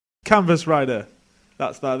Canvas Rider.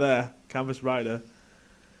 That's that there. Canvas Rider.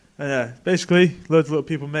 And yeah, basically, loads of little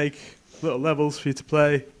people make little levels for you to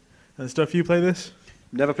play and stuff. You play this?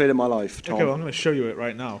 Never played in my life, Tom. Okay, well, I'm going to show you it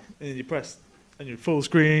right now. And you press, and you're full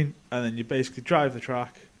screen, and then you basically drive the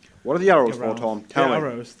track. What are the arrows for, Tom? Tell me. The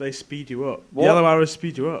arrows, they speed you up. What? Yellow arrows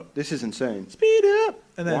speed you up. This is insane. Speed up!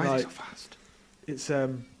 And then, Why is it so fast? It's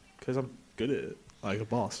because I'm good at it, like a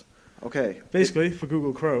boss. Okay. Basically, for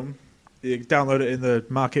Google Chrome, you download it in the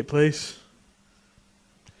marketplace.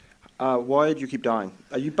 Why do you keep dying?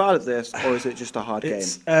 Are you bad at this, or is it just a hard game?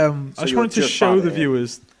 I just wanted to show the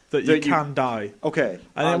viewers that you can die. Okay.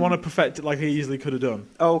 I didn't want to perfect it like I easily could have done.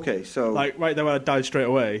 Oh, okay, so... Like, right there where I died straight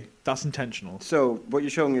away, that's intentional. So, what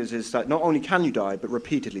you're showing is that not only can you die, but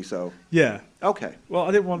repeatedly so. Yeah. Okay. Well,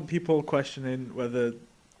 I didn't want people questioning whether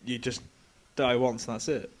you just die once and that's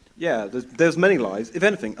it. Yeah, there's many lives. If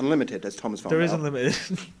anything, unlimited, as Thomas found out. There is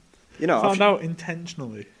unlimited. You know, found out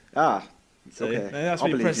intentionally. Ah, See? okay. And that's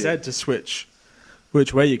when you press Z to switch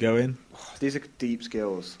which way you're going. These are deep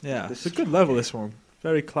skills. Yeah, it's a good level, this one.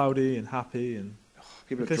 Very cloudy and happy and...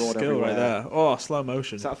 People this have drawn skill everywhere. right there. Oh, slow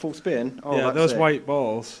motion. Is that a full spin? Oh, yeah, that's those it. white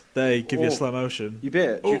balls, they give you slow motion. You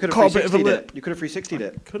bit. Oh, You could have caught a bit of a 360'd lip. it. You could have 360'd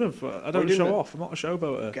it. Could have. I don't show off. I'm not a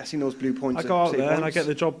showboater. Guessing those blue points. I go out save there and I points. get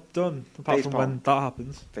the job done. Apart from when that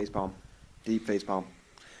happens. Face palm. Deep face palm.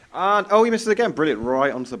 And, oh, he misses again. Brilliant.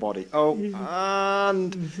 Right onto the body. Oh,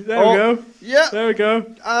 and... There we go. Yeah. There we go.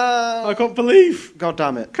 I can't believe. God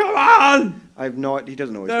damn it. Come on. I have no idea. He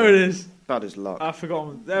doesn't always There it is. That is luck. I've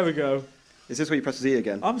forgotten. There we go. Is this where you press Z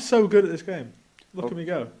again? I'm so good at this game. Look at me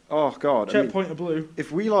go. Oh, God. Checkpoint of blue.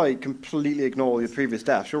 If we, like, completely ignore your previous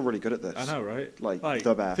deaths, you're really good at this. I know, right? Like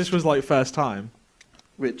the best. If this was, like, first time.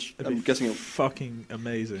 Which, I'm guessing it fucking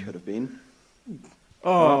amazing. could have been.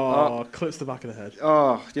 Clips the back of the head.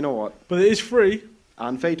 Oh, you know what? But it is free.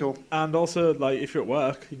 And fatal. And also, like, if you're at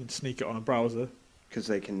work, you can sneak it on a browser. Because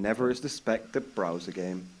they can never suspect the browser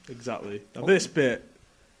game. Exactly. Now, this bit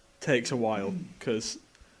takes a while, because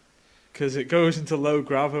it goes into low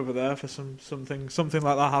grav over there for something like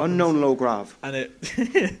that happens. Unknown low grav. And it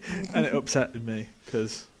and it upset me,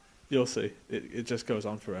 because you'll see, it just goes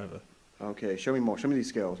on forever. Okay, show me more. Show me these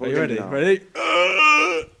skills. Are you ready? Ready?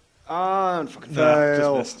 And fucking Nah,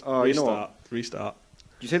 fail. just missed. Oh, Restart. you know what? Restart.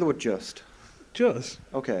 Did you say the word just? Just.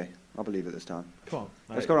 Okay, I'll believe it this time. Come on.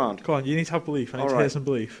 Let's go around. Come on, you need to have belief. I need to hear some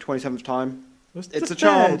belief. 27th time. It's a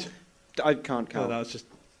charm. I can't count. No, that's just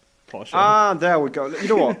posh. Ah, there we go. You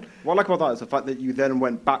know what? What I like about that is the fact that you then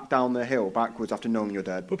went back down the hill backwards after knowing you're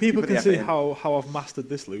dead. But people can see how I've mastered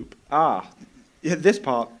this loop. Ah, yeah, this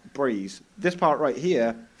part, breeze. This part right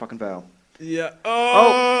here, fucking fail. Yeah.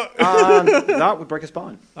 Oh, and that would break a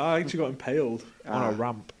spine. I actually got impaled on a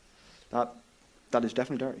ramp. That is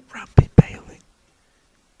definitely dirty. Ramp impaling.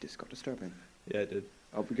 This got disturbing. Yeah, it did.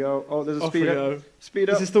 Up we go. Oh, there's a Off speed we up. go. Speed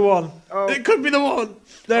up. Is this the one? Oh. It could be the one.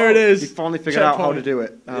 There it is. He finally figured out how to do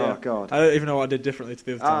it. Oh, Yeah. God. I don't even know what I did differently to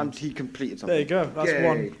the other And times. he completed something. There you go. That's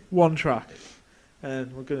Yay. one track.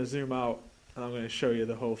 And we're going to zoom out, and I'm going to show you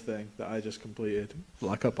the whole thing that I just completed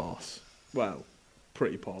like a boss. Well,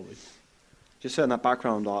 pretty poorly. Just saying that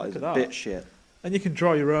background art is Look a at bit that. shit. And you can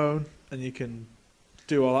draw your own, and you can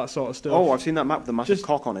do all that sort of stuff. Oh, I've seen that map with the massive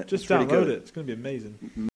cock on it. Just it's really download good. it. It's going to be amazing.